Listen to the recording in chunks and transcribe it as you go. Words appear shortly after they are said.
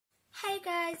Hey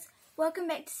guys, welcome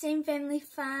back to STEAM Family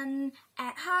Fun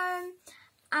at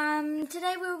Home.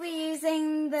 Today we'll be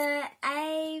using the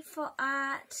A for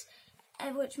art,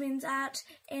 which means art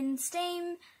in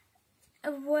STEAM,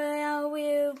 where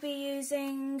we'll be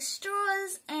using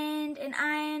straws and an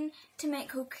iron to make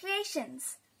cool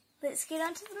creations. Let's get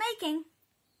on to the making.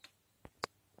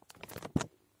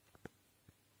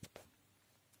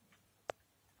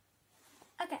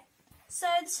 Okay. So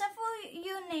the stuff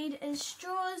you'll need is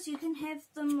straws. You can have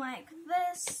them like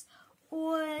this,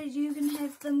 or you can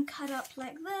have them cut up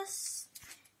like this.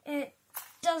 It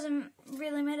doesn't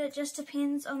really matter, it just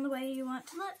depends on the way you want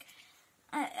to look.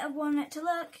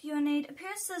 You'll need a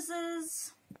pair of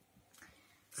scissors,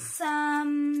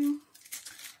 some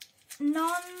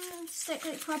non-stick,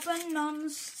 like proper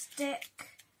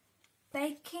non-stick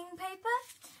baking paper.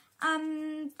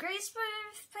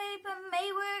 Greaseproof paper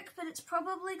may work, but it's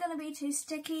probably going to be too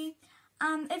sticky.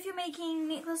 If you're making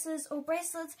necklaces or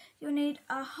bracelets, you'll need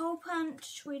a hole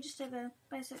punch. We just have a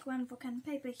basic one for kind of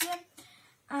paper here.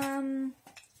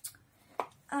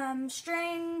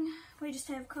 String. We just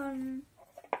have cotton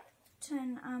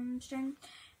string.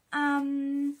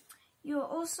 You'll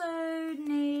also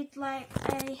need like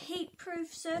a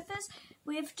heat-proof surface.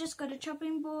 We've just got a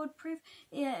chopping board proof.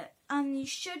 Yeah. You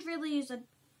should really use a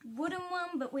wooden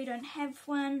one, but we don't have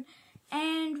one,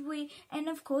 and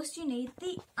of course you need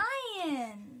the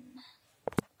iron.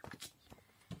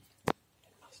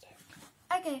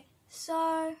 Okay,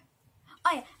 so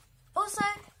also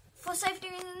for safety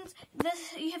reasons,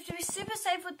 you have to be super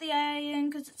safe with the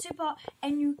iron because it's super hot,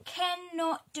 and you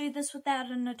cannot do this without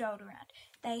an adult around.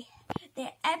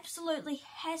 There absolutely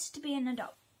has to be an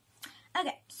adult.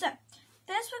 Okay, so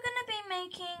first we're going to be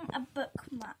making a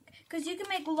bookmark, because you can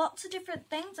make lots of different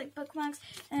things like bookmarks,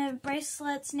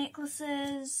 bracelets,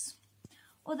 necklaces,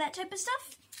 all that type of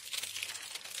stuff.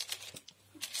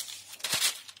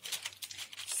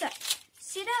 So,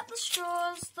 set out the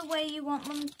straws the way you want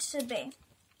them to be.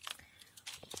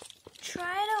 Try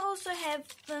to also have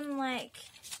them like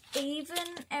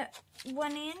even at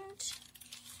one end.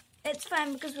 It's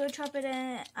fine because we'll chop it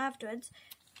in afterwards,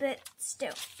 but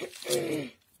still.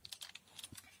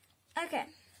 Okay,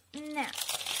 now,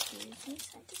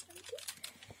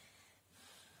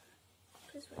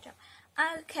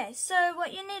 okay, so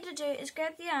what you need to do is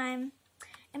grab the iron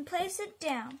and place it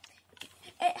down.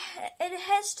 It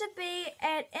has to be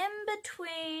at in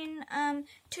between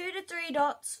 2 to 3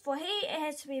 dots for heat. It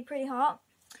has to be pretty hot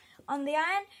on the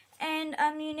iron,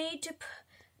 and you need to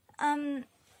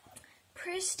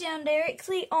press down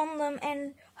directly on them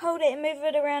and hold it and move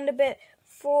it around a bit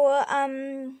for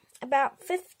about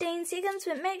 15 seconds,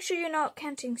 but make sure you're not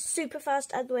counting super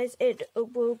fast, otherwise it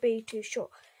will be too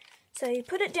short. So you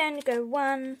put it down, you go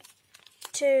 1,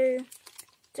 2,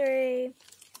 3,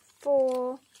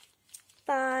 4,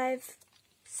 5,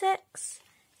 6,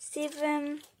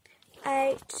 7,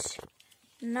 8,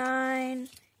 9,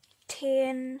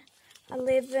 10,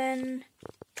 11,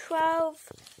 12,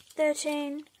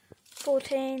 13,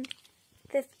 14,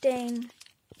 15.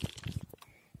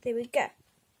 There we go.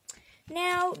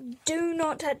 Now, do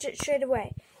not touch it straight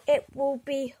away. It will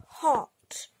be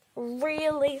hot,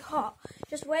 really hot.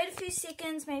 Just wait a few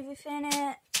seconds, maybe fan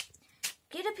it.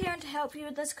 Get a parent to help you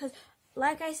with this because,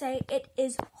 like I say, it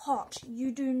is hot.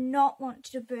 You do not want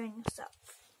to burn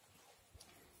yourself.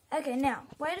 Okay, now,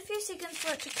 wait a few seconds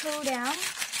for it to cool down.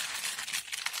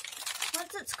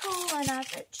 Once it's cool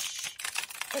enough, it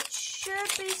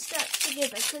should be stuck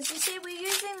together because you see we're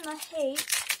using the heat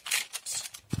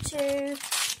to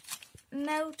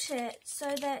melt it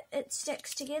so that it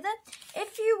sticks together.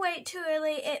 If you wait too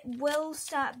early, it will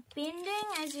start bending,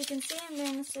 as you can see. I'm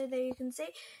doing this so that you can see.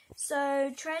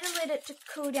 So try to let it to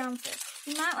cool down first.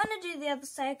 You might want to do the other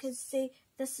side because see,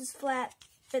 this is flat,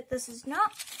 but this is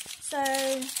not. So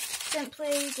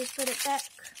simply just put it back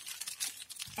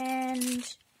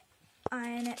and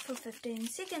iron it for 15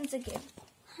 seconds again.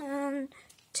 1,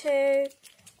 2,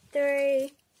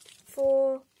 3,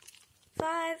 4,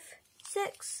 5,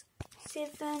 6,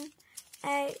 7,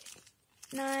 8,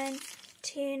 9,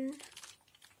 10.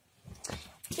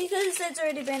 Because it's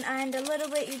already been ironed a little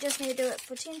bit, you just need to do it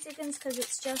for 10 seconds because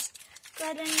it's just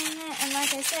flattening it. And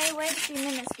like I say, wait a few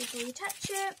minutes before you touch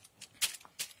it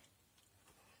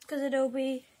because it'll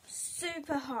be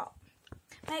super hot.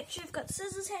 Make sure you've got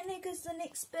scissors handy because the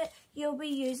next bit you'll be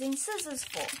using scissors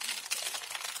for.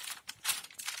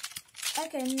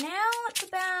 Okay, now it's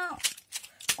about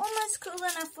almost cool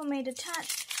enough for me to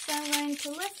touch. So I'm going to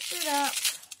lift it up.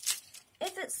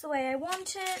 If it's the way I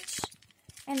want it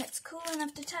and it's cool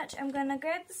enough to touch, I'm going to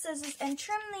grab the scissors and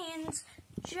trim the ends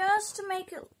just to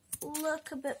make it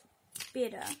look a bit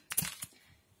better.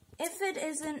 if it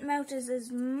isn't melted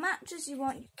as much as you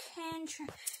want,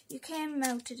 you can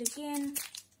melt it again.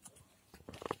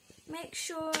 Make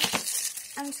sure,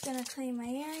 I'm just going to clean my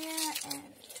area and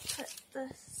put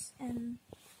this in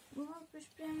the rubbish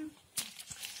bin.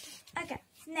 Okay,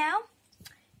 now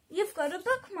you've got a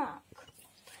bookmark.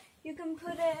 You can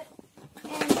put it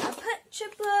in a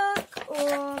picture book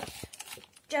or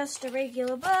just a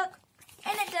regular book,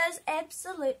 and it does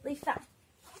absolutely fine.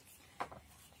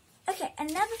 Okay,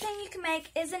 another thing you can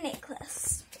make is a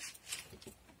necklace.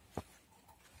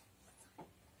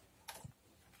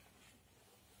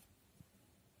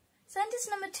 Scientist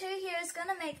number 2 here is going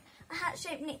to make a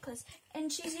heart-shaped necklace,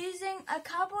 and she's using a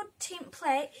cardboard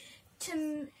template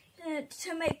to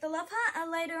make the love heart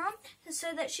later on, so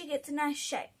that she gets a nice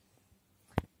shape.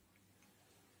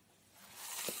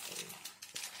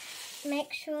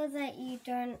 Make sure that you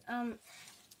don't,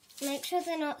 make sure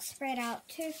they're not spread out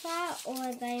too far,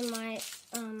 or they might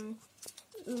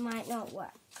not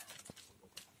work.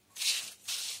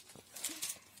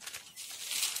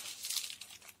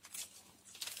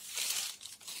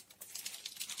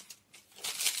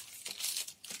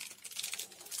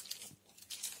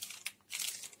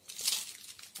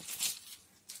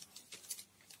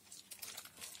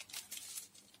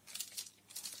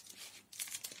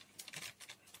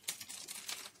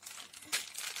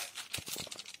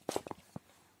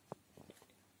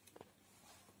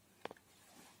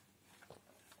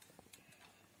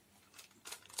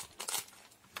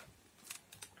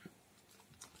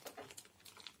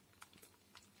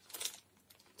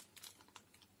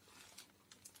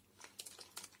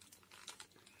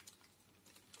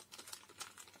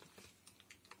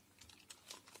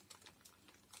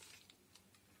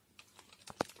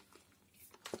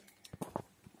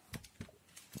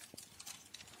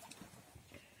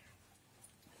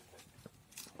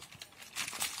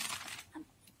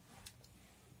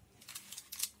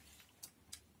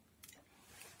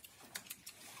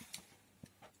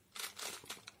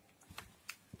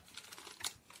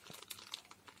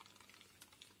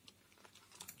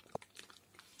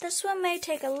 This one may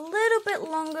take a little bit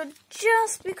longer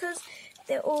just because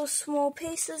they're all small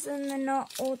pieces and they're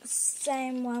not all the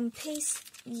same one piece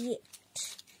yet.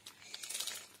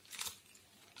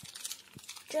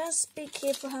 Just be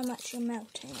careful how much you're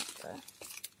melting it though.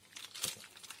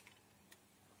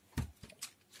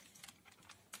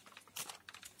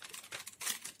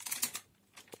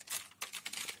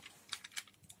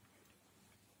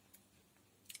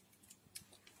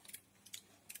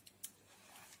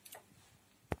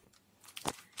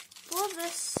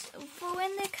 For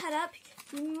when they're cut up,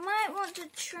 you might want to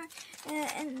try,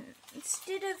 and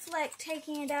instead of like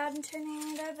taking it out and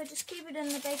turning it over, just keep it in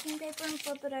the baking paper and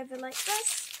flip it over like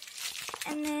this,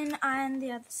 and then iron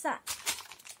the other side.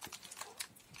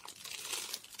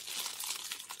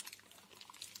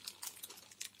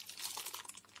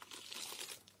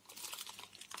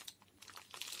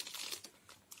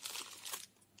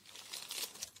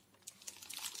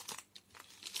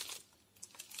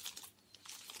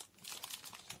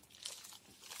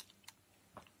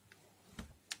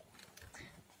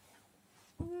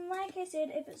 Like I said,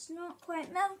 if it's not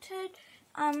quite melted,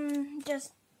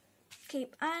 just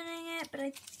keep ironing it, but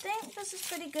I think this is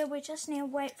pretty good. We just need to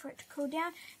wait for it to cool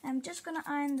down. And I'm just going to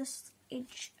iron this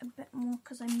edge a bit more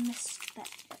because I missed that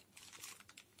bit.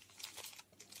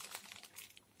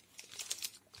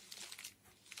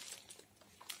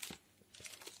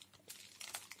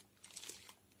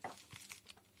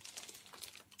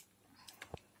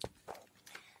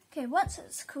 Okay, once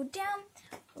it's cooled down,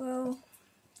 we'll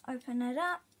open it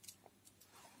up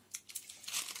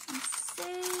and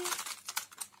see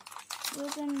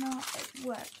whether or not it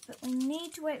works. But we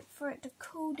need to wait for it to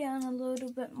cool down a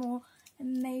little bit more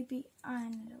and maybe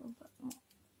iron it a little bit more.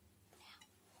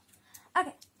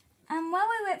 Okay, while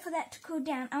we wait for that to cool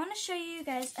down, I want to show you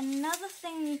guys another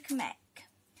thing you can make.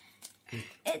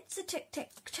 It's a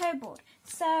tic-tac-toe board.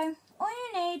 So all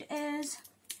you need is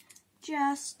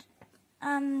just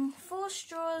 4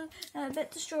 straws,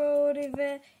 bits of straw or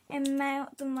whatever, and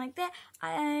melt them like that.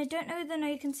 I don't know whether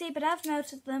you can see, but I've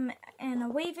melted them in a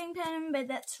weaving pattern, but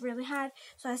that's really hard,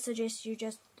 so I suggest you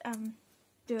just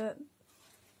do it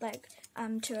like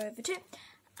 2 over 2.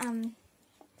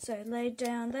 So lay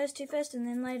down those 2 first, and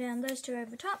then lay down those 2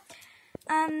 over top,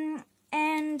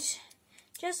 and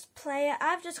just play it.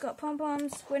 I've just got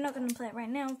pom-poms. We're not going to play it right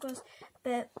now, of course,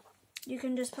 but you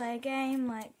can just play a game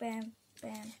like bam,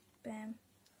 bam, bam,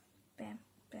 bam,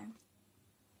 bam,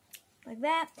 like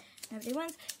that. Nobody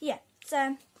wins. Yeah,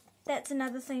 so that's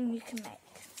another thing you can make.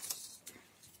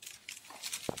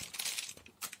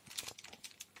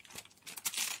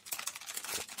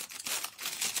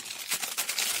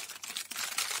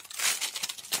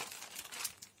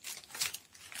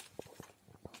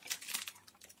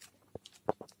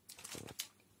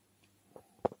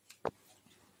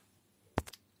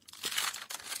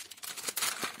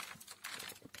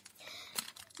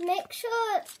 make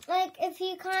sure, like, if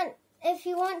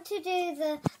you want to do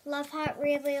the love heart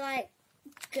really, like,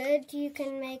 good, you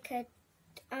can make a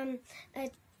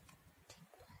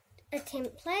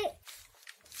template.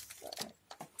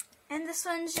 And this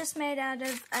one's just made out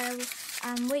of a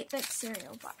Weet-Bix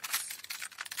cereal box.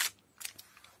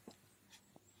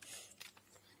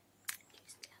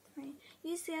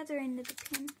 Use the other end of the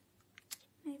pen,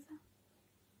 Ava.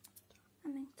 I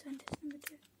mean, scientist number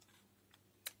 2.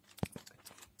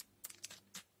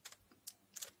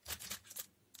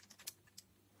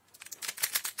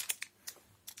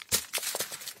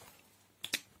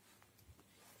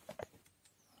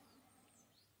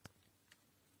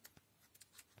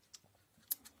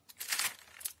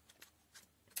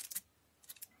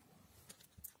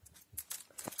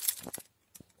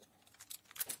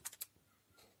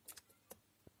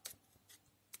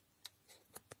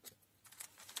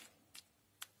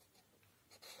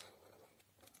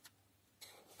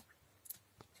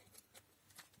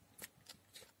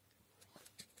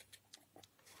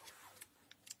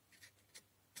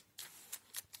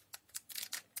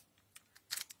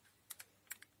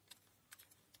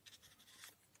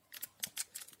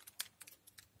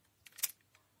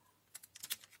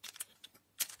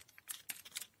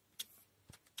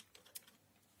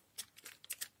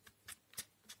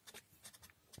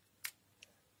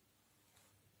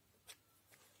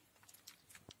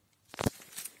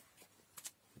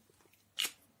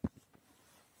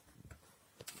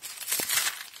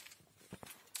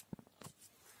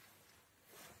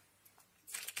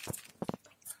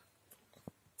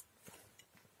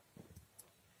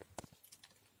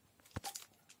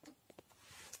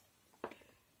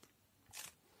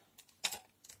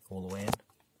 All the way in.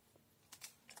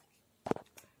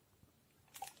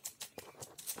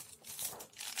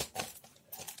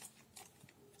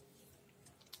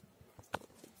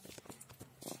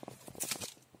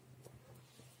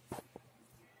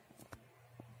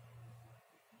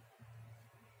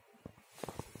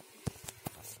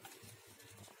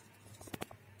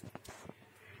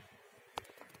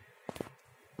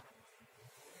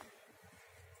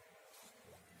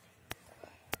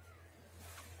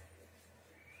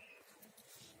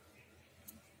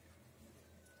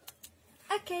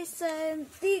 Okay, so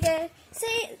there you go.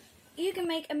 See, you can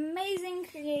make amazing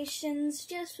creations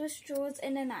just with straws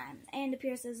and an iron, and a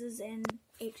pair of scissors and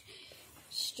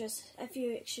just a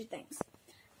few extra things.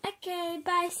 Okay,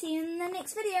 bye. See you in the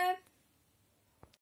next video.